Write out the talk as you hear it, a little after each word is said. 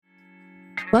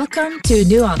Welcome to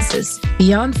Nuances,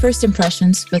 Beyond First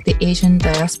Impressions with the Asian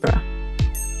Diaspora.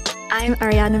 I'm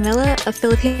Ariana Milla, a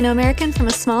Filipino-American from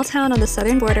a small town on the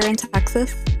southern border in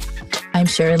Texas. I'm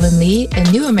Sherilyn Lee, a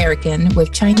new American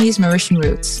with Chinese Mauritian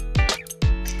roots.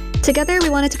 Together, we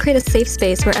wanted to create a safe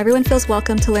space where everyone feels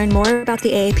welcome to learn more about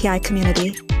the AAPI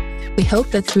community. We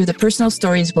hope that through the personal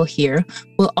stories we'll hear,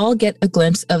 we'll all get a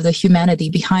glimpse of the humanity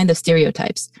behind the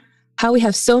stereotypes, how we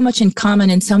have so much in common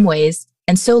in some ways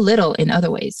and so little in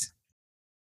other ways.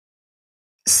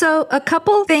 So a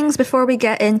couple things before we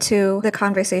get into the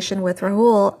conversation with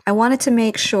Rahul. I wanted to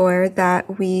make sure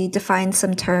that we define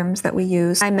some terms that we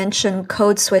use. I mentioned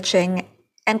code switching,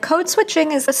 and code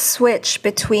switching is a switch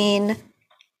between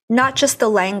not just the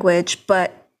language,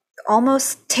 but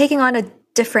almost taking on a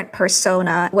different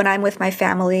persona. When I'm with my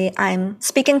family, I'm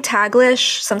speaking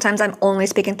Taglish. Sometimes I'm only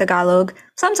speaking Tagalog.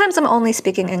 Sometimes I'm only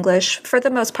speaking English. For the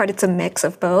most part, it's a mix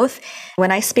of both.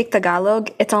 When I speak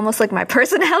Tagalog, it's almost like my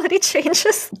personality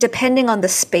changes. Depending on the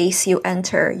space you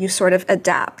enter, you sort of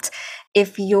adapt.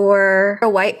 If you're a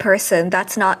white person,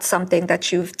 that's not something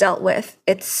that you've dealt with.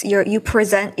 You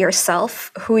present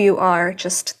yourself, who you are,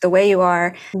 just the way you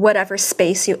are, whatever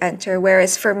space you enter.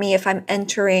 Whereas for me, if I'm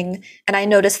entering, and I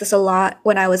noticed this a lot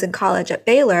when I was in college at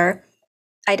Baylor,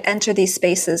 I'd enter these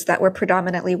spaces that were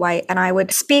predominantly white and I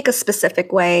would speak a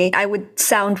specific way. I would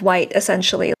sound white,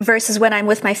 essentially. Versus when I'm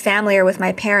with my family or with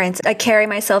my parents, I carry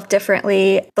myself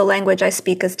differently. The language I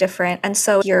speak is different. And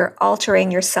so you're altering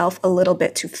yourself a little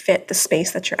bit to fit the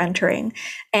space that you're entering.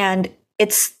 And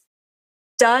it's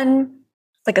done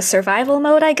like a survival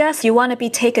mode, I guess. You want to be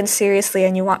taken seriously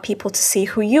and you want people to see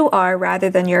who you are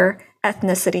rather than your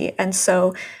ethnicity. And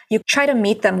so you try to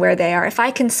meet them where they are. If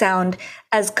I can sound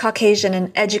as Caucasian and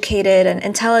educated and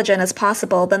intelligent as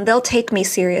possible, then they'll take me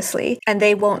seriously and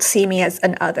they won't see me as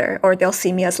an other, or they'll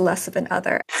see me as less of an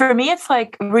other. For me, it's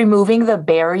like removing the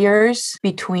barriers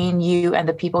between you and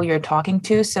the people you're talking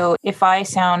to. So if I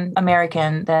sound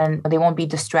American, then they won't be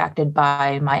distracted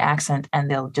by my accent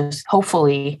and they'll just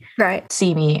hopefully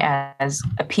see me as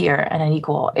a peer and an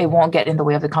equal. It won't get in the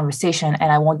way of the conversation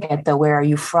and I won't get the where are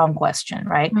you from question,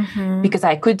 right? Mm-hmm. Because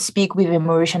I could speak with a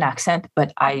Mauritian accent,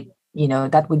 but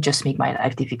that would just make my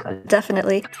life difficult.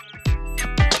 Definitely.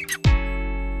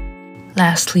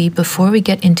 Lastly, before we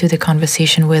get into the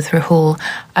conversation with Rahul,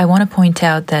 I want to point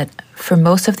out that for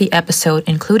most of the episode,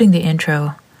 including the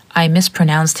intro, I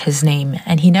mispronounced his name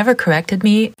and he never corrected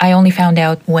me. I only found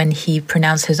out when he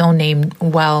pronounced his own name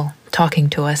while talking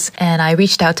to us. And I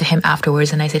reached out to him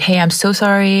afterwards and I said, hey, I'm so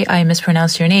sorry I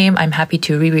mispronounced your name. I'm happy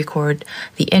to re-record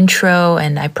the intro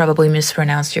and I probably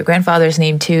mispronounced your grandfather's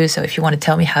name too. So if you want to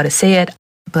tell me how to say it.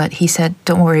 But he said,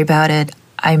 don't worry about it.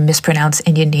 I mispronounce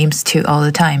Indian names too all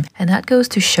the time. And that goes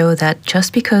to show that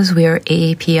just because we are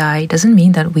AAPI doesn't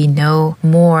mean that we know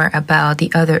more about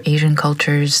the other Asian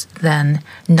cultures than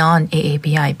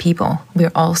non-AAPI people.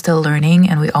 We're all still learning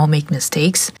and we all make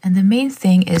mistakes. And the main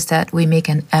thing is that we make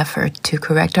an effort to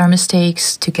correct our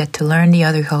mistakes, to get to learn the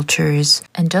other cultures.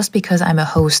 And just because I'm a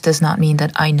host does not mean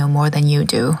that I know more than you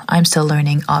do. I'm still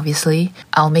learning, obviously.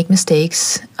 I'll make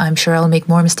mistakes. I'm sure I'll make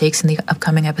more mistakes in the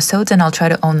upcoming episodes and I'll try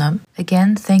to own them.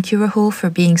 Again, thank you, Rahul, for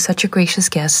being such a gracious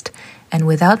guest. And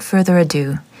without further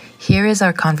ado, here is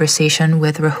our conversation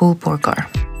with Rahul Borkar.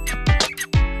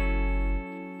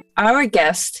 Our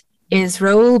guest is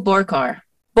Rahul Borkar.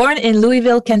 Born in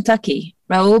Louisville, Kentucky,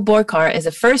 Rahul Borkar is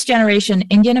a first-generation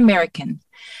Indian American.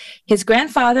 His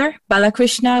grandfather,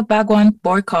 Balakrishna Bhagwan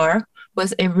Borkar,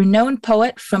 was a renowned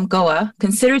poet from Goa,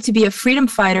 considered to be a freedom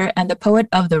fighter and the poet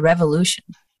of the revolution.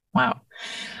 Wow.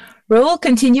 Rahul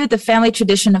continued the family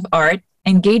tradition of art,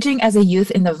 engaging as a youth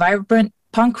in the vibrant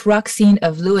punk rock scene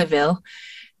of Louisville,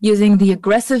 using the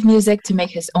aggressive music to make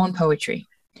his own poetry.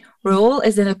 Rahul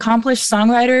is an accomplished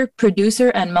songwriter, producer,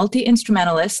 and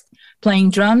multi-instrumentalist, playing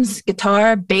drums,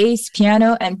 guitar, bass,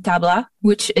 piano, and tabla,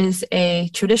 which is a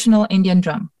traditional Indian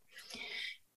drum.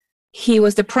 He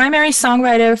was the primary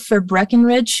songwriter for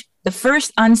Breckenridge, the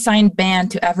first unsigned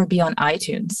band to ever be on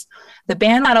iTunes. The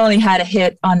band not only had a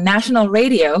hit on national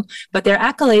radio, but their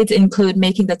accolades include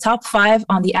making the top 5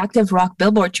 on the active rock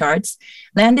Billboard charts,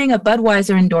 landing a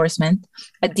Budweiser endorsement,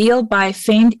 a deal by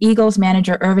famed Eagles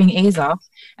manager Irving Azoff,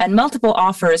 and multiple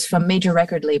offers from major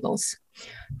record labels.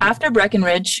 After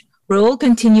Breckenridge, Rahul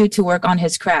continued to work on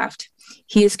his craft.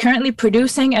 He is currently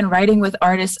producing and writing with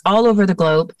artists all over the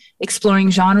globe, exploring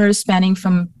genres spanning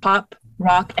from pop,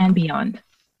 rock, and beyond.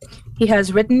 He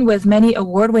has written with many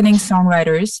award-winning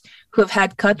songwriters who have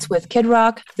had cuts with Kid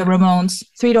Rock, The Ramones,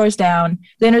 Three Doors Down,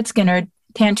 Lynyrd Skynyrd,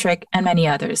 Tantric, and many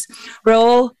others.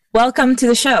 Rahul, welcome to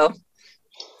the show.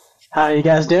 How are you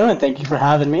guys doing? Thank you for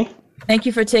having me. Thank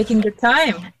you for taking the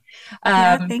time.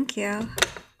 Yeah, Um, thank you.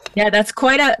 yeah, that's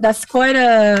quite a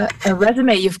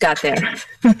resume you've got there.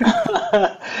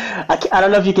 I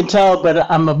don't know if you can tell, but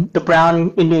the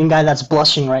brown Indian guy that's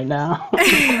blushing right now.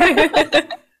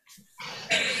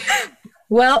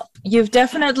 Well, you've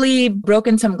definitely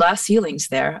broken some glass ceilings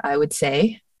there, I would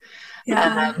say.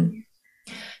 Yeah. Um,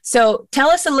 so tell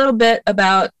us a little bit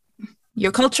about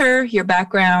your culture, your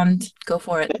background. Go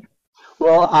for it.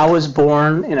 Well, I was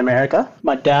born in America.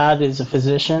 My dad is a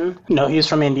physician. No, he's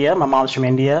from India. My mom's from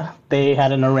India. They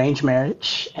had an arranged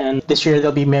marriage, and this year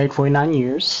they'll be married 49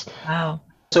 years. Wow.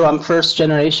 So I'm first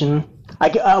generation.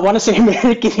 I want to say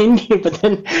American Indian, but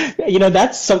then,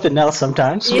 that's something else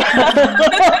sometimes.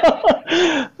 Yeah.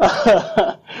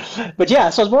 But yeah,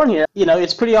 so I was born here.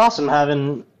 It's pretty awesome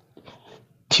having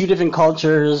two different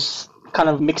cultures, kind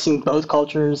of mixing both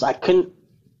cultures. I couldn't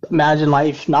imagine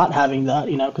life not having that,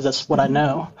 because that's what I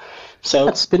know. So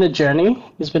it's been a journey.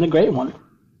 It's been a great one.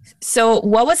 So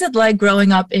what was it like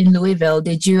growing up in Louisville?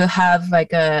 Did you have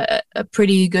like a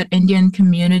pretty good Indian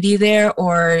community there,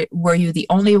 or were you the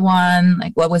only one?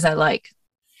 Like, what was that like?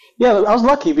 Yeah, I was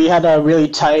lucky. We had a really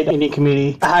tight Indian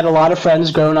community. I had a lot of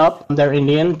friends growing up. They're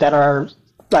Indian that are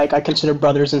like I consider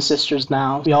brothers and sisters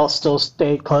now. We all still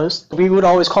stayed close. We would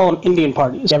always call them Indian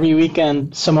parties. Every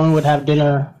weekend, someone would have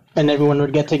dinner and everyone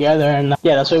would get together. And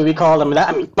yeah, that's what we called them.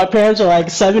 My parents are like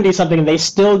 70 something and they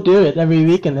still do it every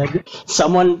weekend.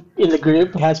 Someone in the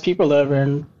group has people over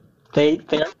and they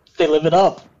live it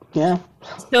up. Yeah.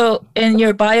 So in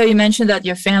your bio, you mentioned that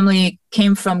your family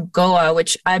came from Goa,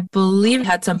 which I believe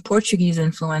had some Portuguese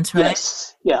influence, right?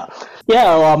 Yes. Yeah.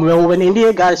 Yeah. Well, when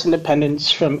India got its independence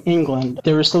from England,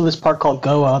 there was still this part called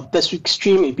Goa. That's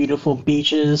extremely beautiful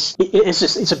beaches.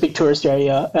 It's a big tourist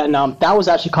area, and that was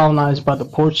actually colonized by the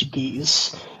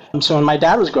Portuguese. So when my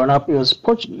dad was growing up, he was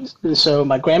Portuguese. And so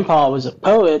my grandpa was a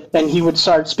poet, and he would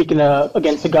start speaking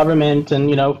against the government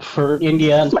and, for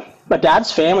India. My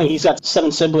dad's family, he's got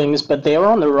 7 siblings, but they were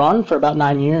on the run for about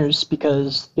 9 years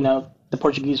because, the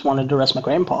Portuguese wanted to arrest my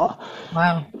grandpa.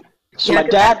 Wow. So my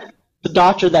dad, the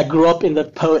doctor that grew up in the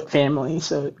poet family.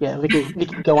 So yeah, we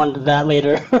can go on to that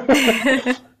later.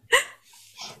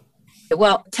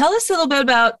 Well, tell us a little bit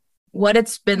about what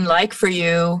it's been like for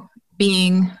you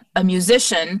being a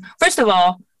musician. First of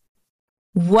all,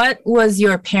 what was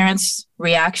your parents'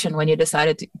 reaction when you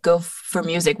decided to go for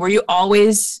music? Were you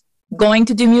always going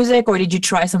to do music, or did you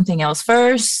try something else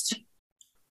first?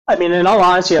 I mean, in all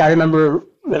honesty, I remember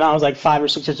when I was like 5 or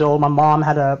 6 years old, my mom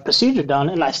had a procedure done,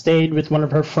 and I stayed with one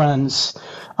of her friends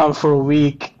for a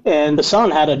week, and the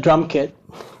son had a drum kit.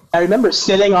 I remember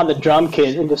sitting on the drum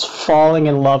kit and just falling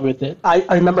in love with it. I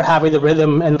remember having the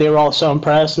rhythm, and they were all so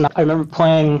impressed. And I remember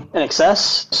playing an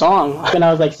Excess song when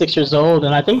I was like 6 years old,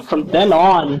 and I think from then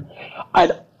on,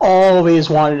 I'd always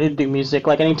wanted to do music.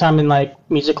 Like anytime in like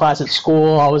music class at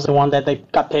school, I was the one that they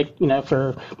got picked,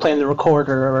 for playing the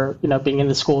recorder or, being in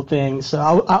the school thing. So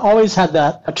I always had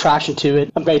that attraction to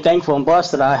it. I'm very thankful and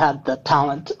blessed that I had the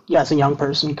talent as a young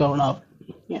person growing up.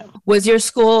 Yeah. Was your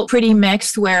school pretty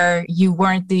mixed where you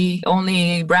weren't the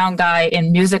only brown guy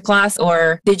in music class,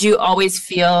 or did you always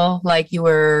feel like you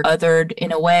were othered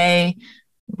in a way?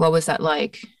 What was that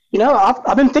like?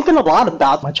 I've been thinking a lot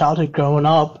about my childhood growing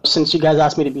up since you guys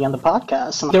asked me to be on the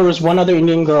podcast. There was one other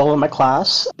Indian girl in my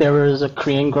class. There was a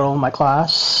Korean girl in my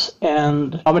class.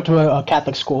 And I went to a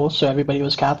Catholic school, so everybody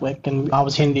was Catholic and I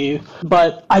was Hindu.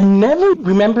 But I never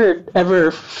remember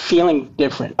ever feeling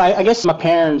different. I guess my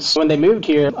parents, when they moved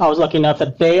here, I was lucky enough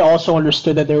that they also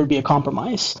understood that there would be a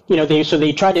compromise.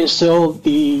 They tried to instill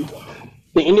the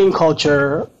Indian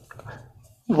culture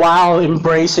while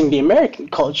embracing the American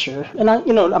culture. And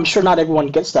I'm sure not everyone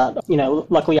gets that.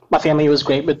 Luckily my family was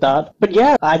great with that. But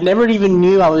yeah, I never even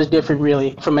knew I was different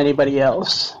really from anybody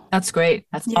else. That's great.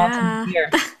 That's awesome to hear.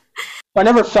 I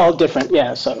never felt different.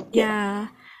 Yeah. So yeah.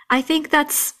 I think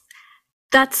that's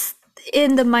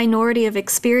in the minority of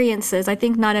experiences. I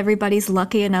think not everybody's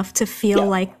lucky enough to feel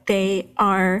like they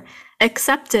are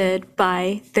accepted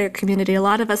by their community. A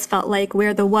lot of us felt like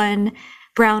we're the one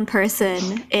brown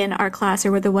person in our class,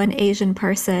 or we're the one Asian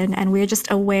person, and we're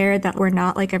just aware that we're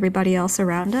not like everybody else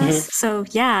around us. Mm-hmm. So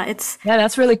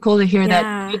that's really cool to hear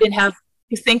that you didn't have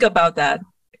to think about that.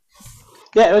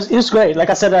 Yeah, it was great. Like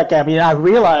I said, I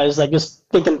realized, like, just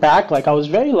thinking back, like, I was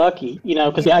very lucky,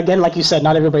 because again, like you said,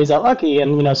 not everybody's that lucky,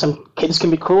 and some kids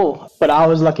can be cruel, but I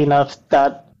was lucky enough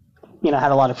that I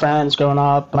had a lot of friends growing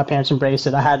up. My parents embraced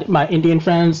it. I had my Indian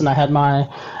friends and I had my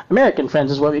American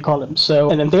friends, is what we call them.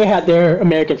 So, and then they had their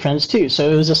American friends too.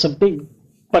 So it was just a big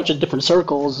bunch of different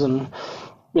circles, and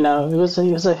it was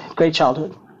a great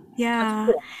childhood.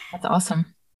 Yeah, that's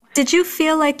awesome. Did you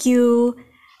feel like you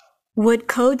would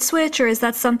code switch, or is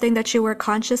that something that you were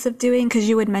conscious of doing? Because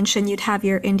you would mention you'd have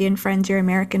your Indian friends, your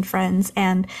American friends.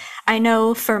 And I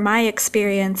know for my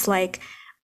experience, like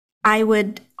I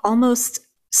would almost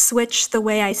switch the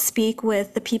way I speak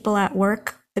with the people at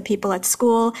work, the people at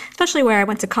school, especially where I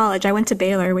went to college. I went to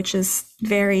Baylor, which is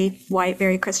very white,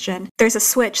 very Christian. There's a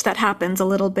switch that happens a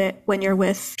little bit when you're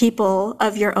with people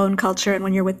of your own culture and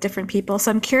when you're with different people.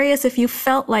 So I'm curious if you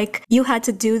felt like you had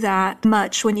to do that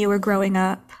much when you were growing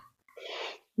up.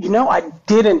 You know, I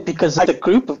didn't, because the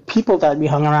group of people that we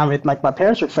hung around with, like my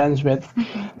parents were friends with,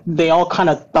 they all kind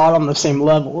of thought on the same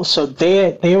level. So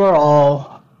they were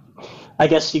all, I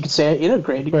guess you could say,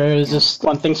 integrated, where it was just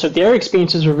one thing. So their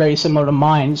experiences were very similar to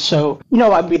mine. So, you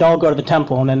know, we'd all go to the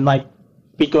temple and then like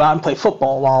we'd go out and play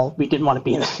football while we didn't want to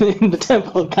be in the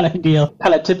temple, kind of deal,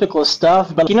 kind of typical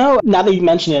stuff. But, you know, now that you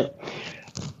mention it,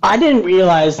 I didn't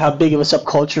realize how big of a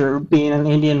subculture being an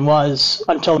Indian was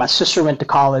until my sister went to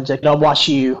college at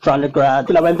WashU for undergrad.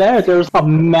 When I went there, there was a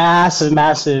massive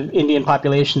Indian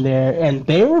population there, and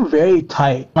they were very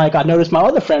tight. Like, I noticed my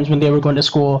other friends when they were going to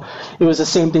school, it was the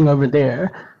same thing over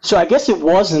there. So I guess it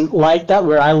wasn't like that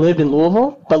where I lived in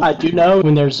Louisville, but I do know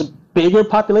when there's a bigger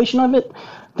population of it,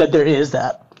 that there is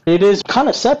that. It is kind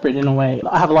of separate in a way.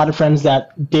 I have a lot of friends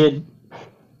that did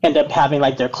end up having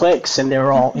like their cliques and they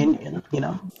were all Indian, you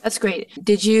know. That's great.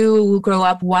 Did you grow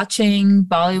up watching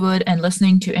Bollywood and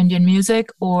listening to Indian music,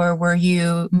 or were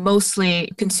you mostly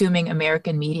consuming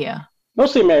American media?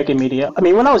 Mostly American media. I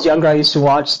mean, when I was younger, I used to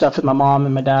watch stuff with my mom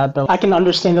and my dad, but I can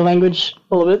understand the language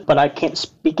a little bit, but I can't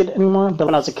speak it anymore. But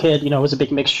when I was a kid, you know, it was a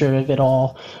big mixture of it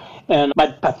all. And my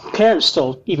parents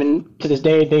still, even to this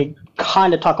day, they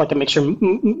kind of talk like a mixture,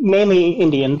 mainly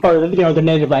Indian, or, you know, their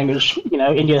native language. You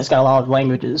know, India has got a lot of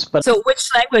languages. But so which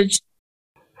language?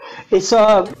 It's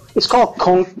called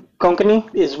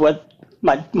Konkani, is what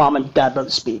my mom and dad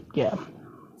both speak, yeah.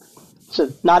 So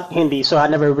not Hindi, so I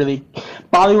never really,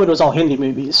 Bollywood was all Hindi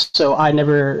movies, so I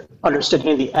never understood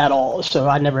Hindi at all. So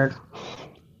I never,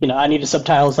 you know, I needed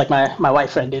subtitles like my white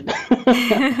friend did.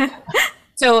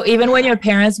 So even when your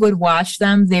parents would watch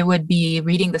them, they would be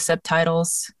reading the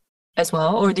subtitles as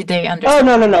well, or did they understand?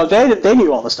 Oh, no. They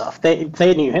knew all the stuff. They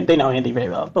know Hindi very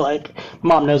well. But like,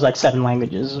 mom knows like 7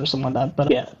 languages or something like that.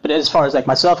 But yeah. But as far as like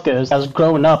myself goes, as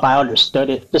growing up, I understood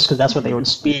it just because that's what they would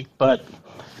speak. But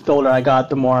the older I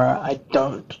got, the more I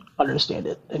don't understand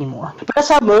it anymore. But that's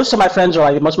how most of my friends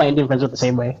are like. Most of my Indian friends are the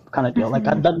same way, kind of deal. Like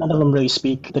none of them really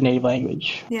speak the native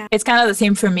language. Yeah, it's kind of the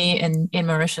same for me in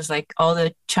Mauritius. Like all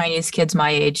the Chinese kids my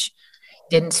age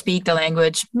didn't speak the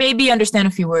language, maybe understand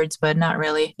a few words, but not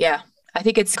really. Yeah, I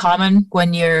think it's common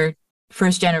when you're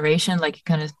first generation, like you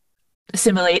kind of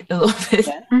assimilate a little bit.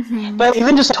 Yeah. Mm-hmm. But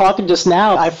even just talking just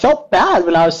now, I felt bad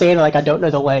when I was saying like I don't know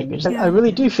the language. Yeah. I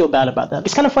really do feel bad about that.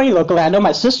 It's kind of funny locally. I know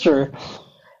my sister,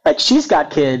 like she's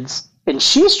got kids and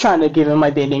she's trying to give them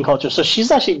like the Indian culture. So she's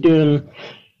actually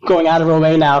going out of her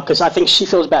way now, because I think she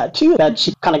feels bad too, that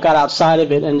she kind of got outside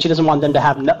of it and she doesn't want them to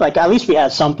have, like, at least we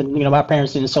had something, you know, our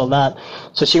parents didn't sell that.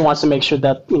 So she wants to make sure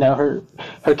that, you know,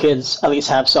 her kids at least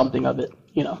have something of it,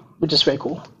 you know, which is very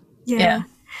cool. Yeah.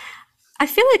 I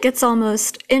feel like it's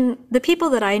almost, in the people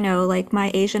that I know, like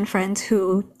my Asian friends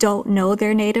who don't know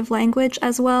their native language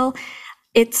as well,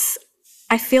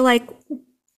 I feel like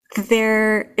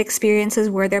their experiences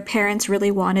where their parents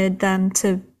really wanted them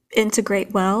to integrate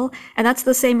well. And that's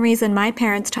the same reason my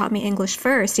parents taught me English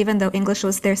first, even though English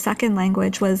was their second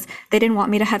language, was they didn't want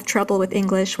me to have trouble with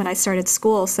English when I started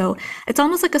school. So it's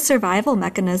almost like a survival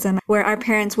mechanism where our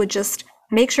parents would just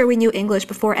make sure we knew English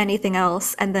before anything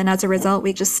else. And then as a result,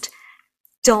 we just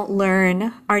don't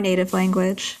learn our native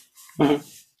language. Mm-hmm.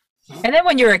 And then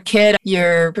when you're a kid,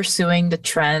 you're pursuing the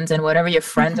trends and whatever your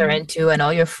friends are into, and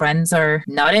all your friends are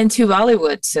not into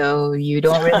Bollywood. So you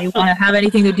don't really want to have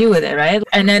anything to do with it, right?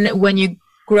 And then when you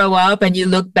grow up and you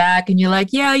look back and you're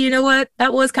like, yeah, you know what?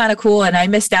 That was kind of cool. And I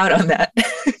missed out on that.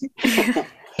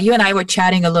 You and I were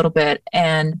chatting a little bit,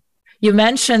 and you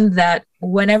mentioned that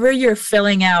whenever you're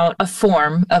filling out a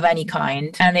form of any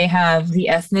kind and they have the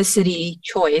ethnicity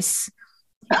choice,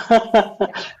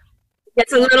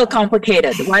 it's a little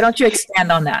complicated. Why don't you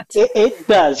expand on that? It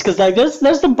does, because like there's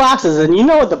the boxes, and you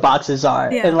know what the boxes are,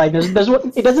 and like there's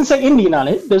one, it doesn't say Indian on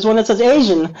it. There's one that says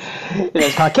Asian, and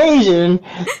there's Caucasian,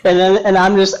 and I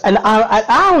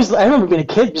remember being a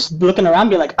kid just looking around,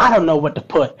 being like, I don't know what to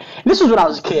put. And this was when I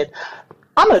was a kid.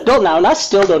 I'm an adult now, and I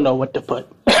still don't know what to put.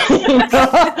 You know?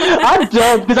 I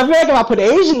don't, because I feel like if I put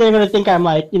Asian, they're gonna think I'm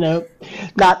like, you know,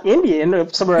 not Indian or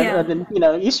somewhere other than, you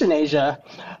know, Eastern Asia.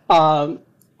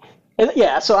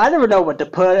 Yeah, so I never know what to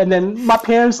put. And then my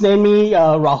parents named me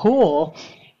Rahul,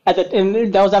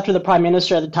 and that was after the prime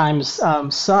minister at the time's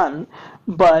son.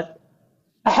 But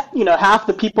half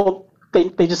the people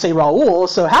they just say Raul,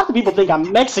 so half the people think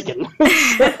I'm Mexican.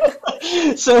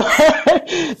 So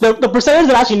the percentage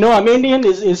that actually know I'm Indian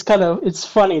is kind of, it's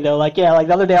funny though. Like, yeah, like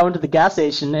the other day I went to the gas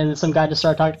station and some guy just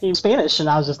started talking to me in Spanish, and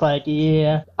I was just like,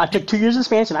 yeah, I took 2 years of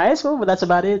Spanish in high school, but that's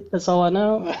about it. That's all I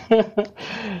know.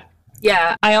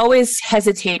 Yeah, I always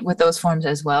hesitate with those forms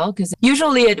as well, because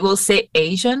usually it will say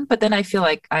Asian, but then I feel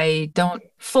like I don't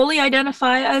fully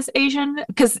identify as Asian,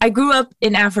 because I grew up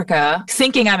in Africa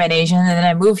thinking I'm an Asian, and then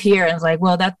I moved here and it's like,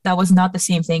 well, that was not the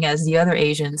same thing as the other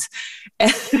Asians.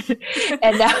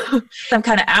 And now I'm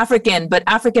kind of African, but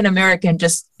African American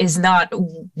just is not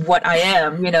what I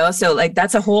am, so like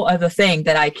that's a whole other thing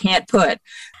that I can't put.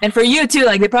 And for you too,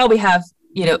 like they probably have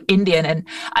Indian, and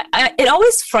it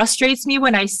always frustrates me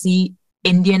when I see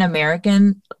Indian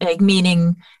American, like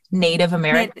meaning Native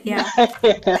American. Yeah.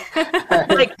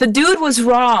 Like the dude was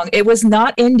wrong. It was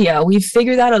not India. We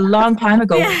figured that a long time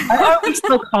ago. Yeah. Why are we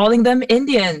still calling them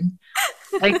Indian?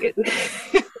 Like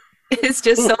it's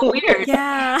just so weird.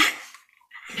 Yeah.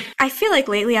 I feel like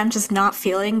lately I'm just not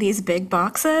feeling these big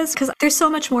boxes because there's so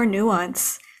much more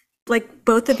nuance. Like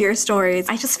both of your stories,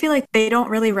 I just feel like they don't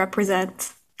really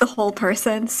represent the whole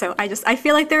person. So I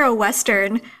feel like they're a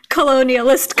Western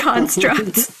colonialist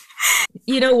construct.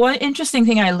 One interesting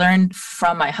thing I learned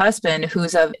from my husband,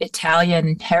 who's of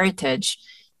Italian heritage,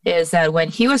 is that when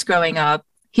he was growing up,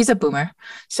 he's a boomer.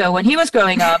 So when he was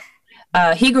growing up,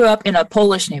 he grew up in a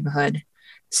Polish neighborhood.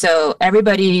 So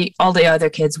everybody, all the other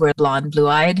kids were blonde,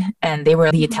 blue-eyed, and they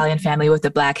were the Italian family with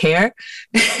the black hair.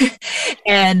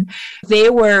 And they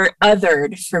were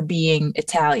othered for being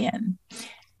Italian.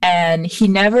 And he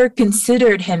never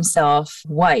considered himself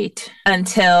white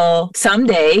until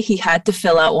someday he had to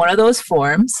fill out one of those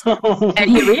forms. And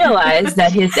he realized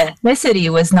that his ethnicity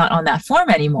was not on that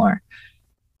form anymore.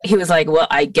 He was like, well,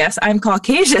 I guess I'm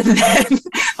Caucasian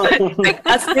then. Like,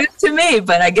 that's new to me,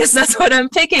 but I guess that's what I'm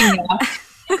picking now.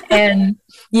 And,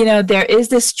 there is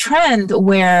this trend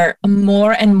where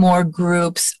more and more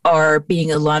groups are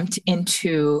being lumped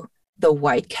into the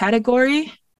white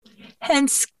category,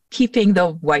 hence keeping the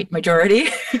white majority.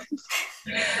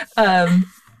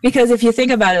 Because if you think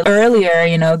about it earlier,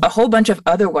 a whole bunch of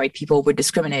other white people were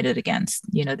discriminated against,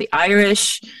 the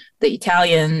Irish, the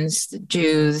Italians, the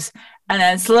Jews, and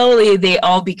then slowly they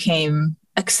all became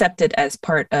accepted as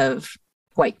part of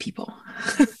white people.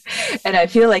 And I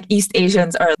feel like East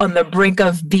Asians are on the brink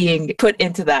of being put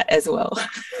into that as well.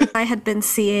 I had been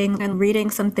seeing and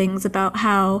reading some things about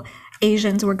how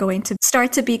Asians were going to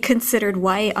start to be considered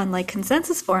white on like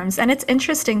consensus forms. And it's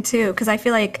interesting too, because I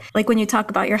feel like when you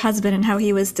talk about your husband and how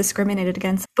he was discriminated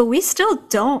against, but we still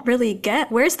don't really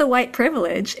get where's the white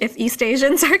privilege if East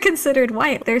Asians are considered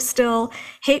white. There's still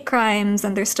hate crimes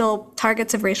and there's still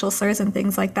targets of racial slurs and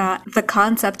things like that. The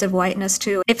concept of whiteness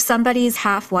too. If somebody's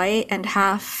half white and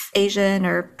half Asian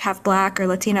or half black or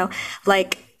Latino,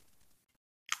 like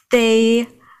they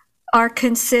are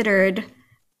considered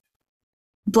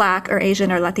Black or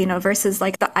Asian or Latino versus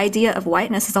like the idea of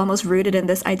whiteness is almost rooted in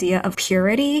this idea of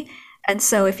purity. And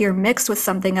so if you're mixed with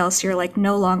something else, you're like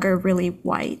no longer really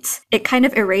white. It kind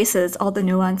of erases all the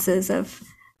nuances of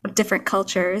different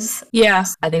cultures. Yeah,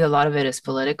 I think a lot of it is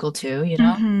political too,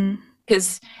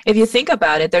 because if you think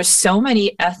about it, there's so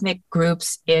many ethnic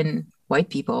groups in white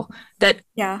people that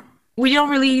we don't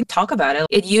really talk about it.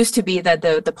 It used to be that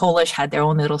the Polish had their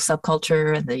own little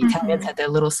subculture and the Italians had their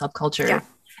little subculture. Yeah.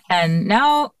 And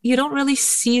now you don't really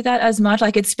see that as much.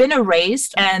 Like it's been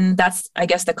erased. And that's, I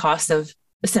guess, the cost of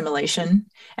assimilation.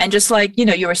 And just like,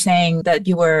 you were saying that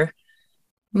you were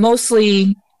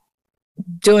mostly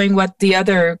doing what the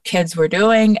other kids were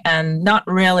doing and not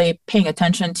really paying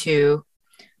attention to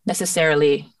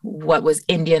necessarily what was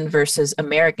Indian versus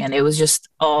American. It was just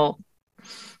all,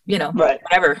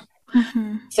 whatever.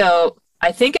 Mm-hmm. So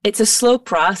I think it's a slow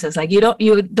process. Like you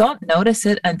don't notice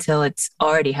it until it's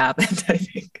already happened, I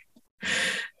think.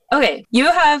 Okay, you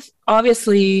have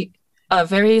obviously a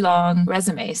very long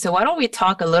resume. So why don't we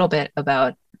talk a little bit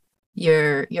about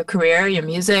your career, your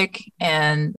music,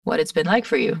 and what it's been like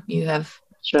for you? You have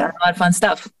done a lot of fun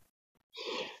stuff.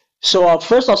 So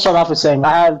first I'll start off with saying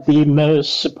I have the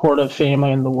most supportive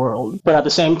family in the world. But at the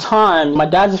same time, my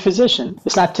dad's a physician.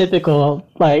 It's not typical,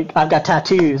 like I've got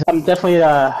tattoos. I'm definitely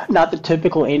not the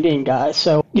typical Indian guy.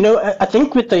 So, I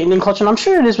think with the Indian culture, and I'm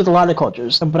sure it is with a lot of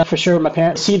cultures, but for sure my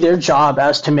parents see their job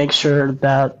as to make sure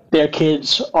that their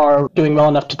kids are doing well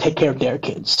enough to take care of their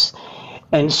kids.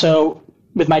 And so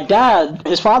with my dad,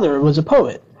 his father was a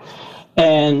poet.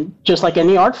 And just like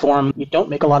any art form, you don't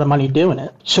make a lot of money doing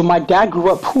it. So my dad grew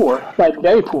up poor, like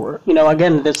very poor.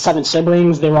 Again, there's 7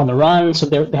 siblings. They were on the run, so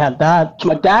they had that. So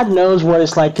my dad knows what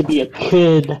it's like to be a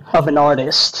kid of an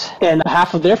artist. And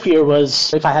half of their fear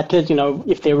was if I had kids,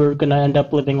 if they were going to end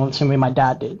up living the same way my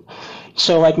dad did.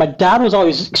 So my dad was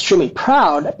always extremely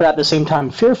proud, but at the same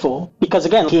time fearful, because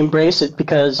again, he embraced it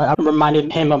because I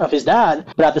reminded him of his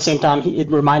dad, but at the same time, it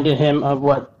reminded him of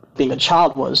what being a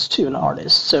child was to an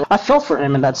artist. So I felt for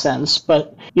him in that sense,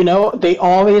 but they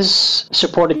always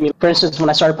supported me. For instance, when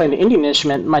I started playing the Indian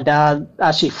instrument, my dad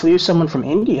actually flew someone from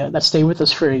India that stayed with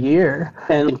us for a year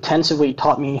and intensively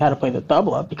taught me how to play the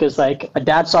tabla, because my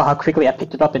dad saw how quickly I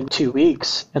picked it up in 2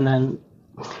 weeks. And then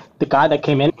the guy that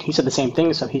came in, he said the same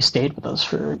thing. So he stayed with us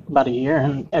for about a year,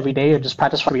 and every day I just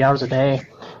practiced 3 hours a day.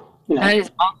 That is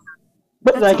awesome.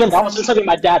 But again, that wasn't something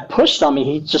my dad pushed on me.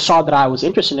 He just saw that I was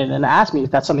interested in it and asked me if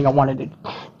that's something I wanted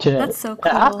to That's so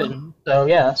cool. happen. So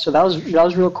yeah, so that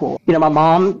was real cool. My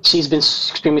mom, she's been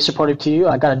extremely supportive too.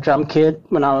 I got a drum kit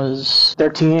when I was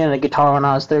 13 and a guitar when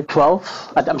I was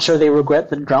 12. I'm sure they regret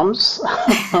the drums.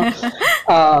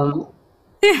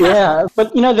 Yeah,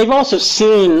 but they've also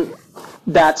seen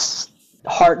that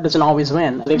heart doesn't always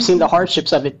win. They've seen the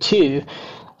hardships of it too.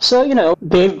 So,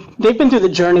 they've been through the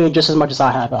journey just as much as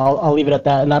I have. I'll leave it at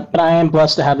that. But I am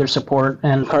blessed to have their support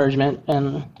and encouragement.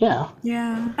 And yeah.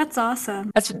 Yeah, that's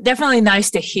awesome. That's definitely nice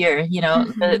to hear.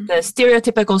 The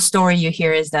stereotypical story you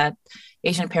hear is that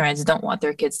Asian parents don't want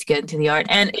their kids to get into the art.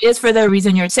 And it is for the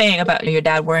reason you're saying about your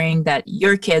dad worrying that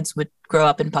your kids would grow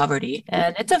up in poverty.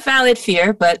 And it's a valid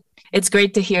fear, but it's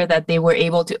great to hear that they were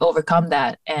able to overcome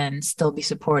that and still be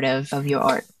supportive of your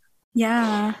art.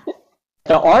 Yeah.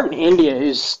 The art in India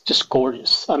is just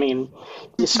gorgeous. I mean,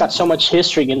 it's got so much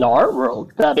history in the art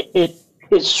world that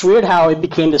it's weird how it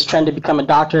became this trend to become a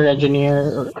doctor,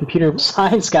 engineer, or computer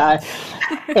science guy,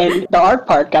 and the art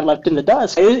part got left in the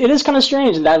dust. It is kind of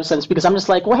strange in that sense, because I'm just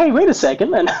like, well, hey, wait a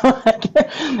second, and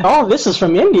all this is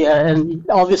from India, and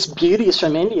all this beauty is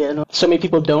from India, and so many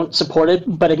people don't support it,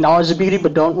 but acknowledge the beauty,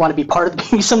 but don't want to be part of the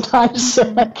beauty sometimes.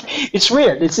 So, it's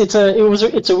weird. It's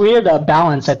a weird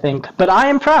balance, I think. But I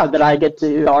am proud that I get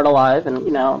to art alive, and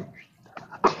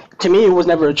to me, it was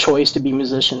never a choice to be a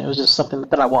musician. It was just something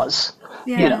that I was.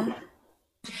 Yeah.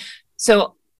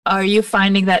 So are you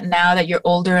finding that now that you're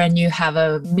older and you have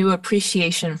a new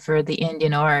appreciation for the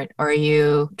Indian art, are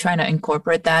you trying to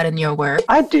incorporate that in your work?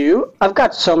 I do. I've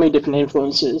got so many different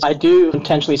influences. I do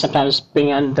intentionally sometimes bring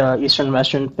in the Eastern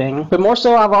Western thing, but more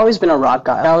so I've always been a rock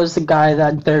guy. I was the guy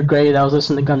that 3rd grade that was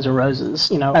listening to Guns N'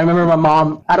 Roses. I remember my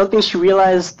mom, I don't think she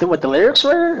realized what the lyrics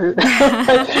were.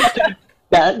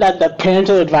 That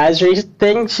parental advisory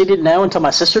thing, she didn't know until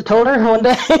my sister told her one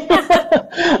day.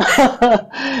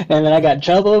 And then I got in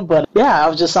trouble. But yeah, I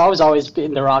was always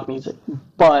in the rock music.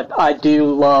 But I do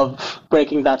love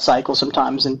breaking that cycle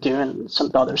sometimes and doing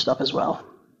some other stuff as well.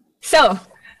 So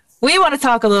we want to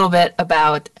talk a little bit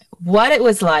about what it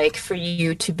was like for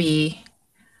you to be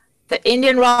the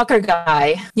Indian rocker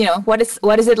guy. What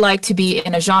is it like to be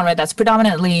in a genre that's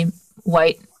predominantly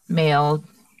white male?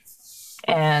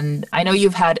 And I know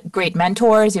you've had great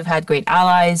mentors, you've had great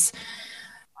allies.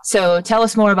 So tell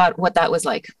us more about what that was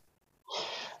like.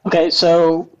 Okay,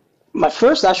 so my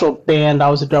first actual band I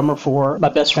was a drummer for, my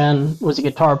best friend was a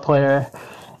guitar player,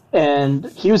 and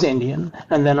he was Indian.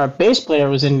 And then our bass player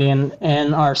was Indian,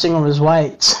 and our singer was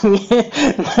white. So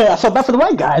I felt bad for the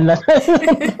white guy in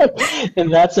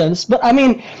that sense. But I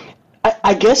mean,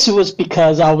 I guess it was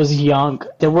because I was young.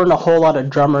 There weren't a whole lot of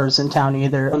drummers in town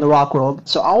either in the rock world.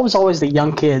 So I was always the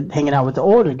young kid hanging out with the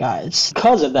older guys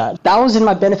because of that. That was in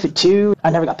my benefit too.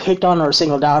 I never got picked on or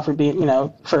singled out for being,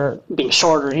 for being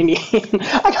short or Indian.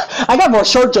 I got more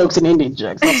short jokes than Indian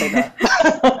jokes, I'll say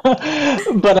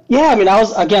that. But yeah, I mean,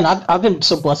 I've been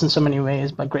so blessed in so many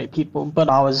ways by great people, but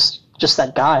I was just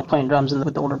that guy playing drums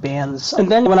with the older bands.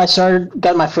 And then when I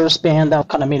got my first band, that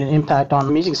kind of made an impact on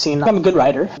the music scene. I'm a good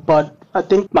writer, but I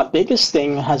think my biggest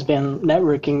thing has been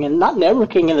networking, and not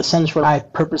networking in the sense where I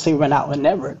purposely went out and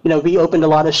networked. We opened a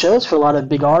lot of shows for a lot of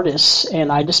big artists,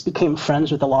 and I just became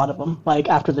friends with a lot of them. Like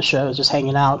after the shows, just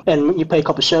hanging out. And you play a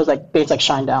couple shows, like bands like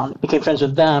Shinedown, became friends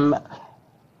with them.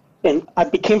 And I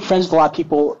became friends with a lot of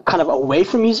people kind of away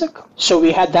from music. So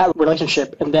we had that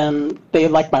relationship, and then they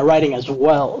liked my writing as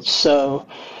well. So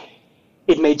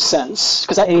it made sense.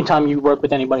 Because anytime you work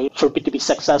with anybody, for it to be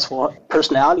successful,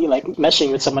 personality, like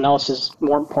meshing with someone else is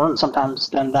more important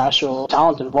sometimes than the actual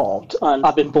talent involved. And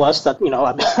I've been blessed that,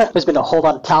 there's been a whole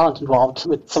lot of talent involved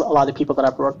with a lot of people that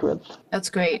I've worked with. That's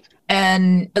great.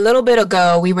 And a little bit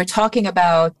ago, we were talking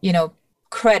about,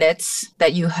 credits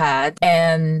that you had,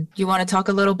 and you want to talk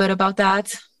a little bit about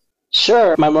that?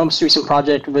 Sure. My most recent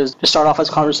project was to start off as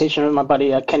a conversation with my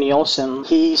buddy Kenny Olson.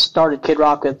 He started Kid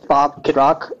Rock with Bob Kid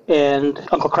Rock and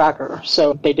Uncle Kracker,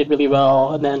 so they did really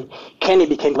well. And then Kenny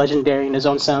became legendary in his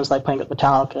own sense, like playing with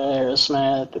Metallica,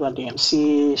 Aerosmith, Run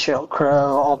DMC, Sheryl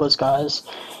Crow, all those guys.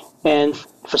 And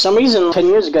for some reason, 10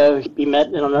 years ago, we met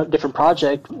in a different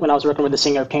project when I was working with the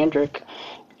singer Kendrick.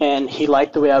 And he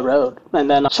liked the way I wrote. And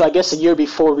then, so I guess a year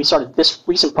before we started this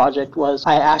recent project was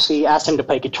I actually asked him to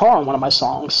play guitar on one of my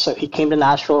songs. So he came to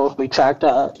Nashville, we tracked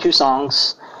 2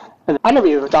 songs. And I never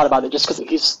even thought about it just because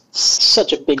he's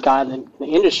such a big guy in the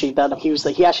industry that he was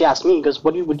like, he actually asked me, he goes,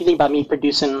 what do you think about me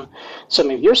producing some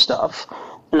of your stuff?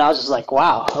 And I was just like,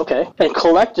 wow, okay. And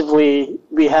collectively,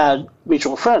 we had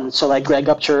mutual friends. So like Greg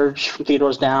Upchurch from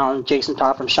Theodore's Down, Jason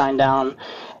Todd from Shinedown.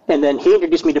 And then he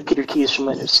introduced me to Peter Keys from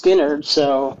Leonard Skinner.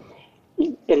 So,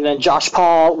 and then Josh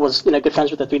Paul was, good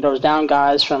friends with the Three Doors Down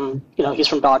guys from, he's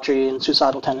from Daughtry and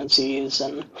Suicidal Tendencies.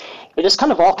 And it just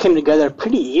kind of all came together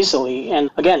pretty easily. And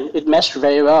again, it meshed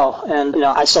very well. And,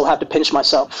 I still have to pinch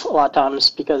myself a lot of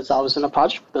times because I was in a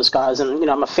project with those guys and,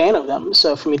 I'm a fan of them.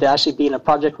 So for me to actually be in a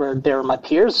project where they're my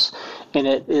peers in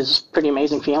it is pretty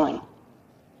amazing feeling.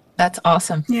 That's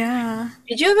awesome. Yeah.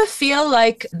 Did you ever feel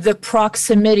like the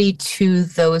proximity to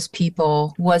those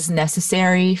people was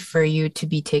necessary for you to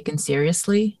be taken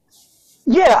seriously?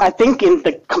 Yeah, I think in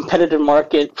the competitive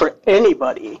market for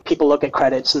anybody, people look at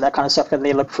credits and that kind of stuff, and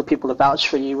they look for people to vouch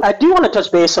for you. I do want to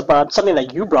touch base about something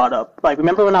that you brought up. Like,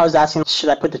 remember when I was asking, should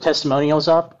I put the testimonials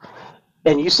up?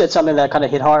 And you said something that kind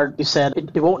of hit hard. You said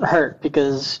it won't hurt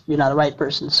because you're not a white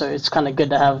person. So it's kind of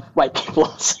good to have white people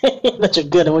saying that you're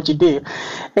good at what you do.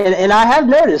 And I have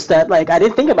noticed that, like, I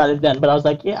didn't think about it then, but I was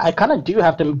like, yeah, I kind of do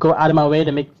have to go out of my way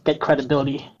to get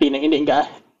credibility being an Indian guy,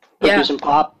 producing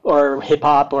pop or hip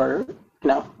hop or,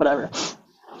 whatever.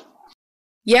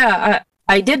 Yeah,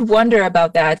 I did wonder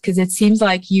about that because it seems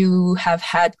like you have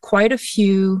had quite a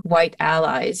few white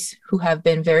allies who have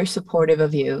been very supportive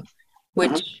of you.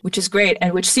 Which is great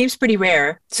and which seems pretty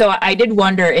rare. So I did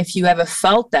wonder if you ever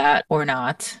felt that or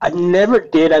not. I never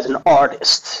did as an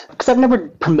artist because I've never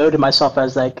promoted myself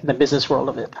as like the business world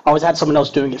of it. I always had someone else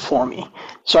doing it for me.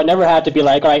 So I never had to be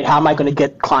like, all right, how am I going to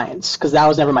get clients? Because that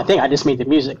was never my thing. I just made the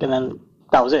music and then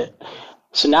that was it.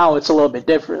 So now it's a little bit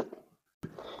different.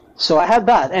 So I had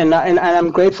that, and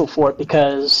I'm grateful for it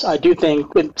because I do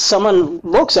think when someone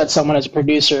looks at someone as a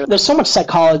producer, there's so much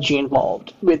psychology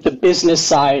involved with the business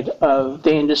side of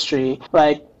the industry.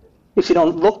 Like, if you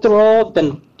don't look the role,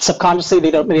 then subconsciously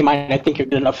they might not think you're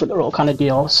good enough for the role kind of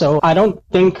deal. So I don't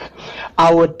think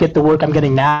I would get the work I'm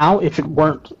getting now if it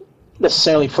weren't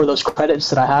necessarily for those credits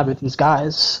that I have with these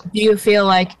guys. Do you feel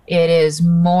like it is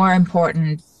more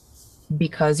important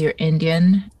because you're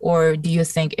Indian, or do you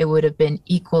think it would have been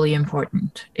equally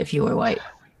important if you were white?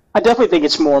 I definitely think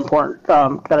it's more important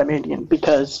that I'm Indian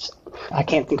because I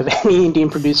can't think of any Indian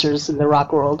producers in the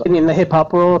rock world. And in the hip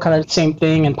hop world, kind of the same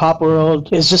thing, and pop world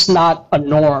is just not a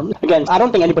norm. Again, I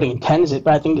don't think anybody intends it,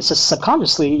 but I think it's just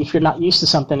subconsciously, if you're not used to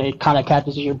something, it kind of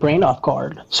catches your brain off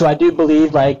guard. So I do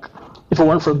believe, like, if it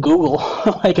weren't for Google,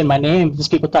 like in my name, just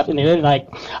people typing it in, like,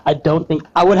 I don't think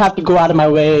I would have to go out of my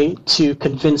way to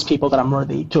convince people that I'm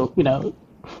worthy to,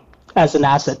 as an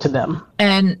asset to them.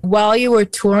 And while you were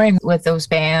touring with those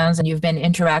bands and you've been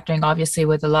interacting obviously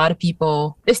with a lot of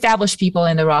people, established people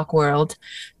in the rock world,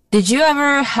 did you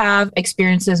ever have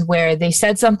experiences where they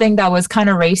said something that was kind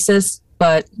of racist,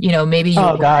 but, maybe you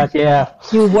weren't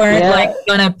like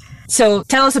gonna... So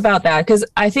tell us about that, because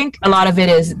I think a lot of it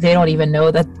is they don't even know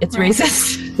that it's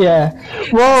racist. Yeah.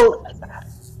 Well,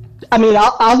 I mean,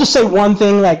 I'll just say one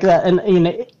thing like that,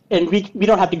 and we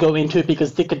don't have to go into it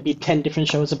because there could be 10 different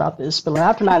shows about this. But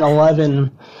after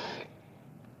 9/11,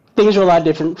 things were a lot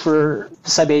different for the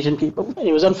Sub-Asian people.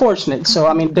 It was unfortunate. So,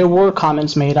 I mean, there were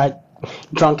comments made,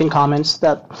 drunken comments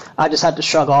that I just had to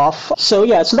shrug off. So,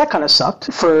 yeah, so that kind of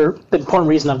sucked for the important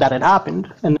reason of that it happened.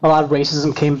 And a lot of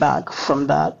racism came back from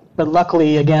that. But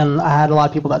luckily, again, I had a lot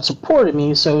of people that supported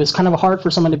me, so it was kind of hard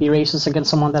for someone to be racist against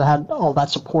someone that had all that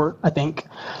support, I think,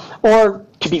 or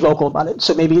to be vocal about it.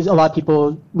 So maybe a lot of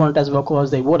people weren't as vocal as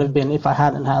they would have been if I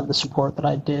hadn't had the support that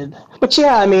I did. But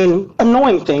yeah, I mean,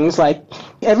 annoying things, like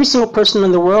every single person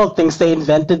in the world thinks they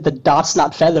invented the dots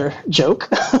not feather joke.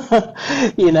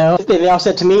 They all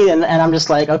said to me, and I'm just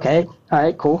like, okay, all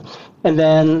right, cool. And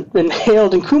then when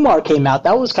Harold and Kumar came out,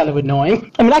 that was kind of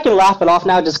annoying. I mean, I can laugh it off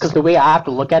now just because the way I have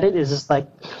to look at it is just like,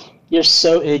 you're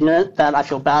so ignorant that I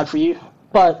feel bad for you.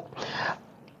 But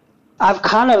I've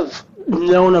kind of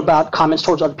known about comments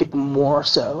towards other people more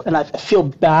so, and I feel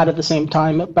bad at the same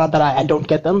time about that I don't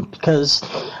get them because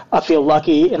I feel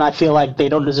lucky and I feel like they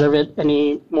don't deserve it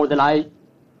any more than I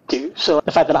to. So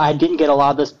the fact that I didn't get a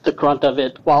lot of the grunt of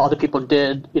it while other people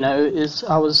did,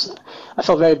 I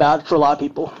felt very bad for a lot of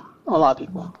people,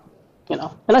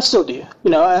 and I still do.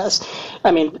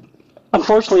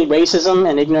 Unfortunately, racism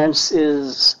and ignorance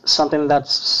is something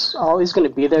that's always going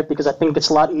to be there, because I think it's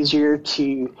a lot easier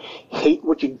to hate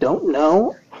what you don't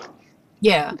know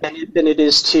than it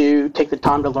is to take the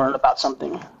time to learn about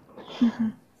something. Mm-hmm.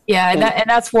 Yeah, and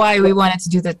that's why we wanted to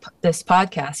do this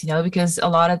podcast, because a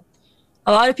lot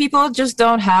of people just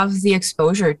don't have the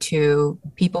exposure to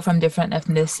people from different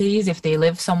ethnicities. If they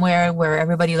live somewhere where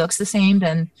everybody looks the same,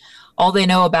 then all they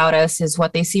know about us is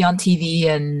what they see on TV.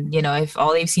 And, if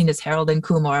all they've seen is Harold and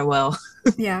Kumar, well,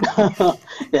 yeah.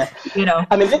 Yeah.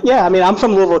 I'm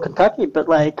from Louisville, Kentucky, but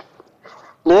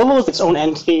Louisville is its own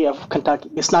entity of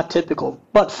Kentucky. It's not typical,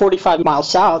 but 45 miles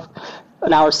south,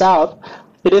 an hour south,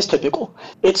 it is typical.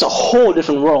 It's a whole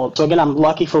different world. So again, I'm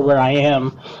lucky for where I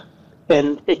am,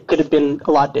 and it could have been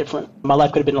a lot different. My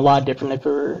life could have been a lot different if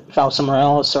I was somewhere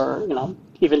else, or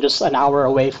even just an hour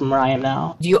away from where I am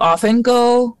now. Do you often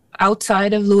go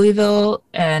outside of Louisville,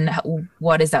 and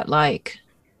what is that like?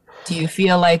 Do you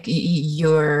feel like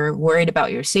you're worried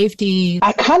about your safety?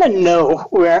 I kind of know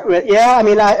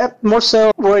I'm more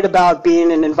so worried about being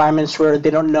in environments where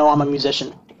they don't know I'm a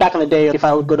musician. Back in the day, if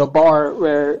I would go to a bar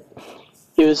where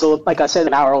it was, like I said,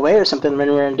 an hour away or something, when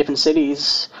we were in different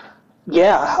cities,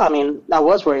 I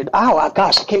was worried. Oh,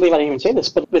 gosh, I can't believe I didn't even say this.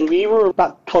 But when we were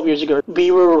about 12 years ago,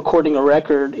 we were recording a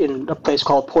record in a place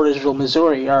called Portersville,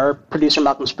 Missouri. Our producer,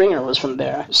 Malcolm Springer, was from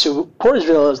there. So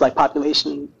Portersville is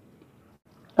population.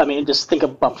 Just think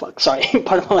of bumfuck. Sorry,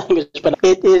 part of my language. But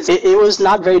it was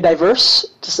not very diverse,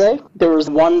 to say. There was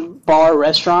one bar,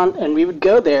 restaurant, and we would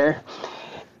go there.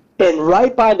 And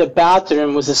right by the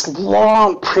bathroom was this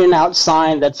long printout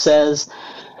sign that says,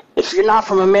 "If you're not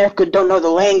from America, don't know the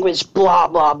language, blah,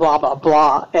 blah, blah, blah,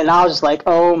 blah." And I was like,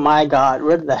 oh my God,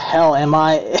 where the hell am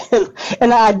I?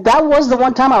 and that was the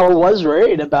one time I was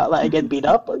worried about getting beat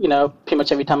up, pretty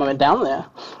much every time I went down there.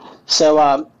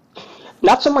 So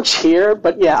not so much here,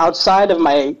 but outside of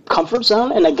my comfort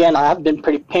zone. And again, I've been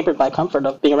pretty pampered by comfort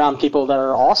of being around people that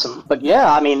are awesome. But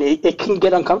it can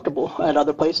get uncomfortable at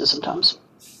other places sometimes.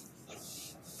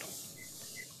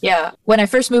 Yeah. When I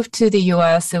first moved to the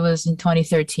US, it was in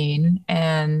 2013,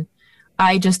 and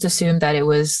I just assumed that it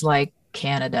was like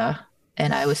Canada,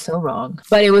 and I was so wrong.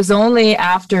 But it was only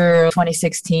after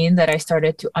 2016 that I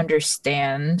started to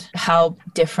understand how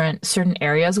different certain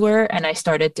areas were, and I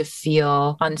started to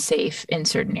feel unsafe in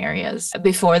certain areas.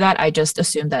 Before that, I just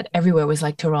assumed that everywhere was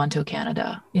like Toronto,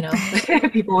 Canada.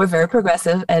 People were very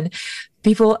progressive, and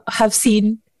people have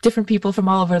seen different people from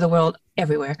all over the world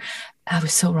everywhere. I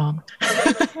was so wrong.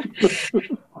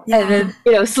 Yeah. And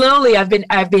then, slowly I've been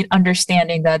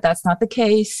understanding that that's not the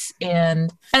case.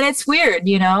 And it's weird,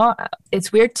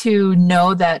 it's weird to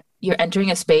know that you're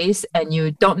entering a space and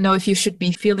you don't know if you should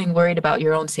be feeling worried about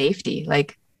your own safety.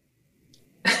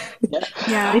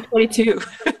 Yeah. 2022.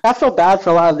 I feel bad for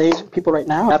a lot of these people right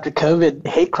now. After COVID, the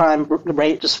hate crime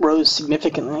rate just rose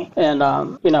significantly. And,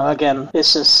 again,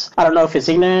 it's just, I don't know if it's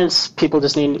ignorance, people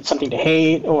just need something to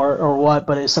hate or what,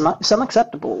 but it's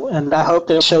unacceptable. And I hope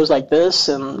that shows like this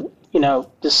and,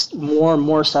 just more and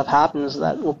more stuff happens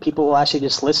that people will actually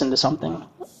just listen to something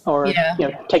or,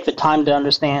 take the time to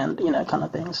understand, kind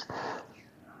of things.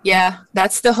 Yeah,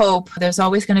 that's the hope. There's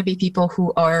always going to be people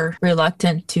who are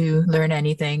reluctant to learn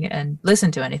anything and listen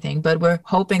to anything, but we're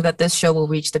hoping that this show will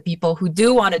reach the people who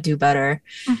do want to do better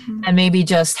and maybe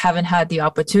just haven't had the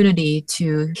opportunity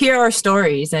to hear our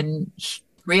stories and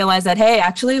realize that, hey,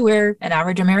 actually, we're an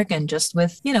average American just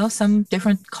with, some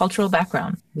different cultural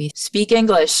background. We speak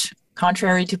English,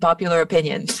 contrary to popular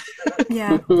opinion.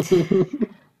 Yeah.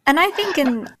 And I think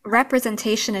in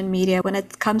representation in media, when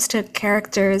it comes to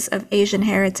characters of Asian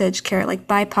heritage, like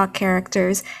BIPOC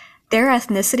characters, their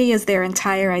ethnicity is their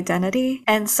entire identity.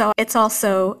 And so it's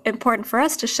also important for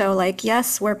us to show,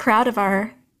 yes, we're proud of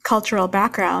our cultural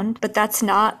background, but that's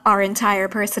not our entire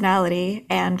personality.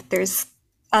 And there's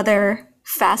other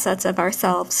facets of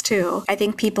ourselves too. I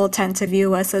think people tend to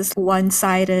view us as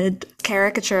one-sided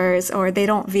caricatures, or they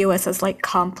don't view us as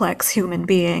complex human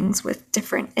beings with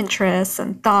different interests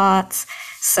and thoughts.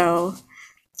 So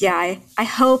I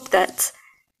hope that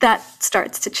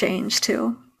starts to change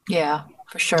too. Yeah,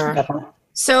 for sure. Definitely.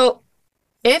 So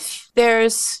if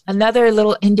there's another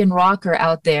little Indian rocker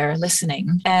out there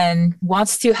listening and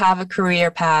wants to have a career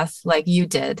path like you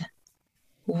did,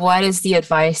 what is the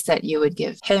advice that you would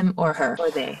give him or her or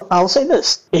they? I'll say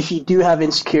this. If you do have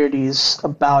insecurities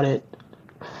about it,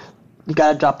 you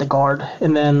got to drop the guard.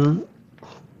 And then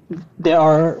there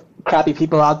are crappy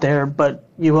people out there, but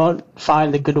you won't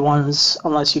find the good ones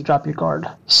unless you drop your guard.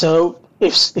 So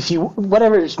if you,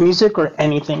 whatever it's music or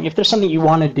anything, if there's something you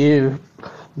want to do,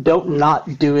 don't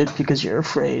not do it because you're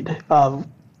afraid of,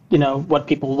 what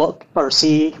people look or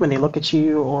see when they look at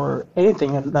you, or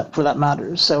anything of that for that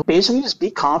matters. So basically just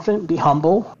be confident, be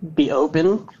humble, be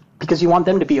open, because you want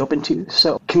them to be open too.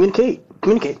 So communicate.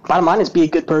 Bottom line is be a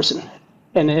good person.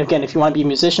 And again, if you want to be a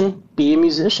musician, be a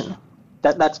musician.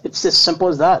 It's as simple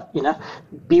as that,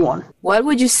 be one. What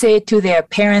would you say to their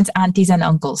parents, aunties, and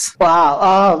uncles?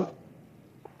 Wow.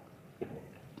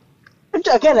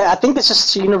 Again, I think it's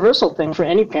just a universal thing for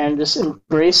any parent. Just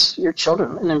embrace your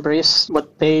children and embrace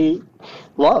what they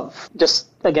love. Just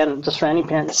for any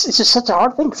parent. It's just such a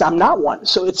hard thing because I'm not one.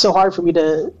 So it's so hard for me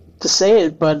to say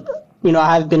it. But,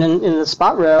 I've been in the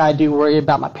spot where I do worry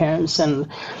about my parents. And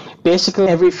basically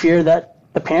every fear that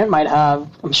the parent might have,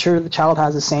 I'm sure the child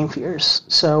has the same fears.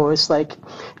 So it's like,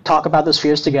 talk about those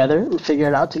fears together and figure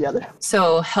it out together.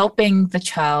 So helping the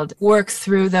child work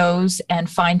through those and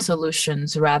find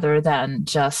solutions rather than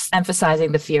just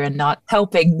emphasizing the fear and not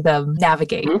helping them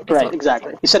navigate. Mm-hmm. Right,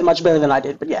 exactly. You said it much better than I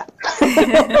did, but yeah.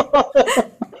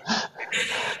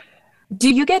 Do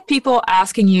you get people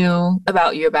asking you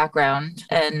about your background,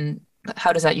 and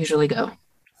how does that usually go?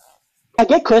 I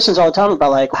get questions all the time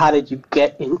about, like, how did you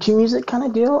get into music kind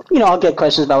of deal. I'll get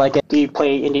questions about, like, do you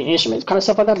play Indian instruments, kind of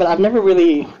stuff like that, but I've never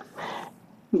really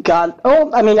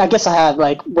I guess I have,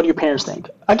 like, what do your parents think?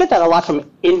 I get that a lot from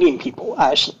Indian people,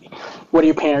 actually. What do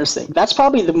your parents think? That's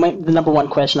probably the number one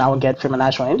question I would get from an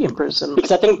actual Indian person,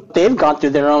 because I think they've gone through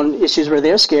their own issues where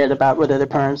they're scared about whether their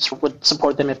parents would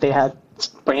support them if they had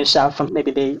branched out from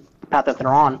maybe the path that they're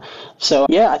on. So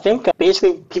yeah, I think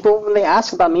basically people, when they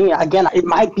ask about me, again, it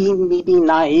might be me being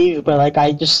naive, but like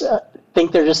I just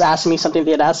think they're just asking me something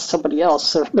they'd ask somebody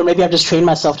else, or maybe I've just trained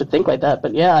myself to think like that.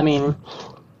 But yeah, I mean,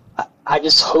 I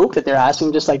just hope that they're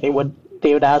asking just like they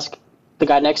would ask the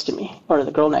guy next to me or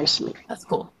the girl next to me. That's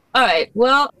cool. All right.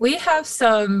 Well, we have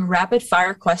some rapid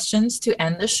fire questions to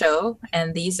end the show.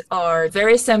 And these are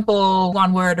very simple,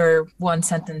 one word or one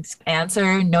sentence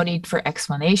answer. No need for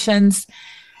explanations.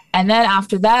 And then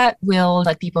after that, we'll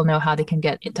let people know how they can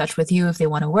get in touch with you if they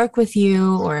want to work with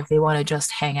you or if they want to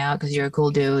just hang out because you're a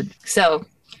cool dude. So,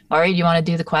 Ari, do you want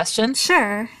to do the questions?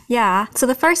 Sure. Yeah. So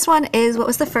the first one is, what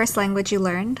was the first language you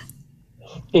learned?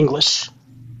 English.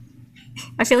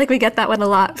 I feel like we get that one a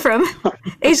lot from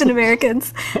Asian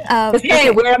Americans. Hey,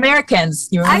 we're Americans.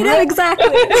 You I know, exactly.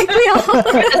 We all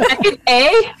second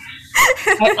A.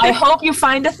 I hope you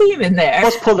find a theme in there. I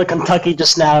was pulled a Kentucky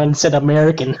just now and said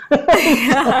American.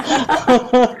 Yeah,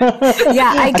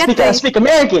 I speak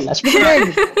American.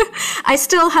 I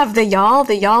still have the y'all.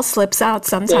 The y'all slips out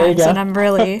sometimes, and I'm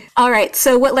really... All right,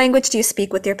 so what language do you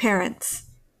speak with your parents?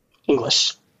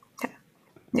 English. Okay.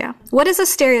 Yeah. What is a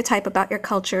stereotype about your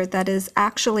culture that is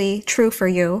actually true for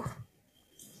you?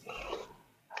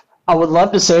 I would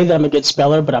love to say that I'm a good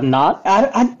speller, but I'm not.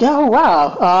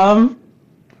 Wow.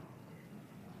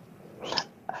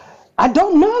 I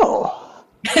don't know.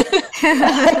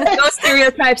 Those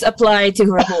stereotypes apply to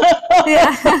Rahul.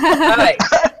 Yeah. All right.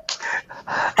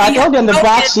 I told them the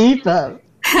black sheep.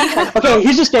 Okay,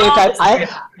 here's a stereotype.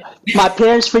 My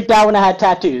parents freaked out when I had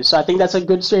tattoos, so I think that's a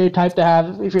good stereotype to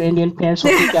have if your Indian parents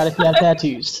will freak out if you have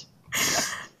tattoos.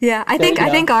 Yeah, I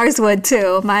think ours would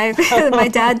too. My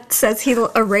dad says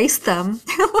he'll erase them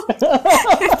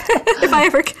if I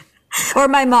ever. Or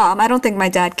my mom. I don't think my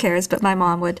dad cares, but my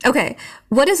mom would. Okay,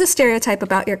 what is a stereotype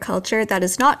about your culture that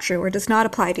is not true or does not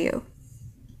apply to you?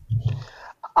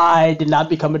 I did not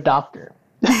become a doctor.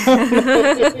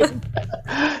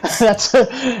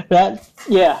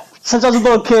 Yeah. Since I was a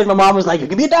little kid, my mom was like, "You're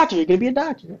gonna be a doctor. You're gonna be a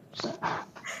doctor." So,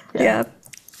 yeah,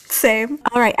 same.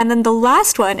 All right, and then the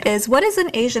last one is, what is an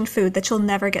Asian food that you'll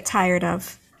never get tired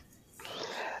of?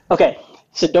 Okay,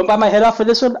 so don't bite my head off for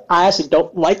this one. I actually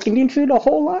don't like Indian food a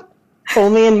whole lot.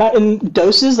 Only in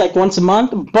doses, like once a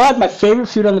month. But my favorite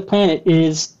food on the planet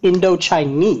is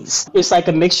Indo-Chinese. It's like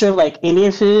a mixture of like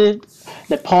Indian food,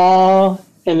 Nepal,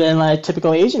 and then like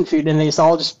typical Asian food, and it's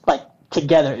all just like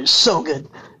together. It's so good,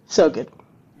 so good.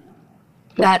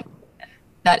 That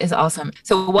is awesome.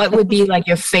 So, what would be like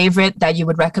your favorite that you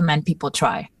would recommend people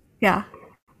try? Yeah.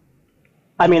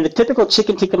 I mean, the typical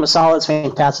chicken tikka masala is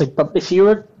fantastic, but if you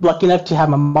were lucky enough to have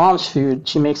my mom's food,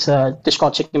 she makes a dish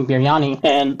called chicken biryani,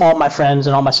 and all my friends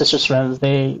and all my sister's friends,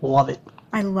 they love it.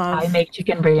 I make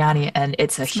chicken biryani, and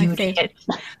it's a huge hit.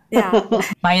 Yeah.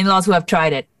 My in-laws who have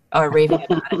tried it are raving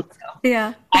about it. So.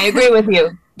 Yeah. I agree with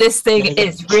you. This thing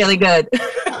is really good.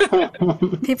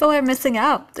 People are missing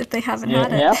out if they haven't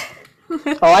had it. Yeah.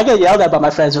 Oh, I get yelled at by my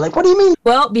friends. They're like, what do you mean?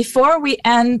 Well, before we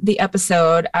end the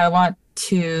episode, I want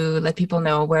to let people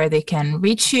know where they can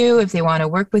reach you if they want to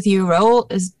work with you.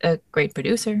 Rahul is a great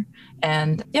producer,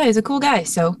 and yeah, he's a cool guy.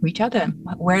 So reach out to him.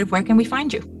 Where can we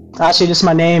find you? Actually, just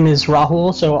my name is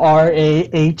Rahul, so Rahul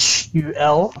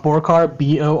Borkar,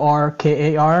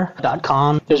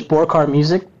 BORKAR.com. There's Borkar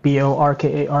Music,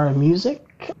 BORKAR Music.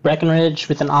 Breckenridge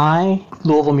with an I,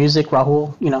 Louisville Music,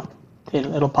 Rahul.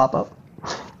 It'll pop up.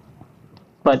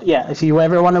 But yeah, if you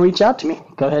ever want to reach out to me,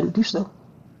 go ahead and do so.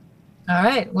 All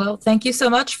right. Well, thank you so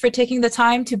much for taking the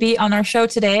time to be on our show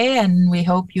today, and we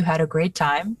hope you had a great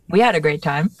time. We had a great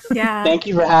time. Yeah. Thank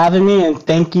you for having me, and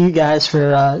thank you guys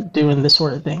for doing this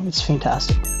sort of thing. It's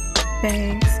fantastic.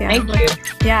 Thanks. Yeah. Thank you.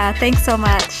 Yeah, thanks so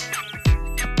much.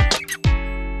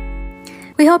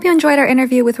 We hope you enjoyed our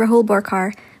interview with Rahul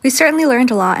Borkar. We certainly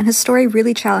learned a lot, and his story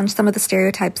really challenged some of the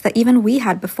stereotypes that even we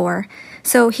had before.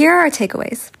 So here are our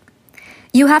takeaways.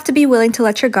 You have to be willing to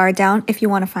let your guard down if you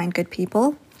want to find good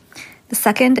people. The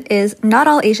second is not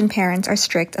all Asian parents are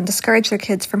strict and discourage their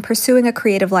kids from pursuing a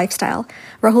creative lifestyle.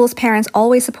 Rahul's parents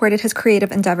always supported his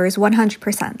creative endeavors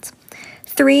 100%.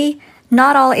 3,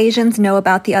 not all Asians know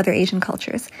about the other Asian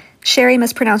cultures. Sherry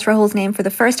mispronounced Rahul's name for the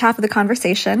first half of the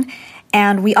conversation,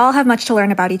 and we all have much to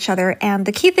learn about each other, and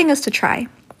the key thing is to try.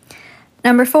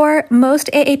 Number 4, most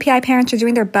AAPI parents are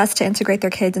doing their best to integrate their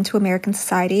kids into American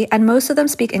society, and most of them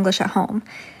speak English at home.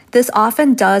 This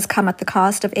often does come at the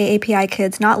cost of AAPI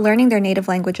kids not learning their native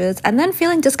languages and then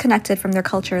feeling disconnected from their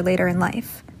culture later in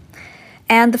life.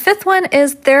 And the 5th one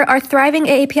is there are thriving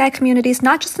AAPI communities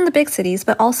not just in the big cities,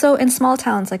 but also in small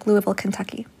towns like Louisville,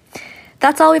 Kentucky.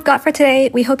 That's all we've got for today.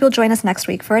 We hope you'll join us next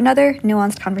week for another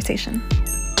nuanced conversation.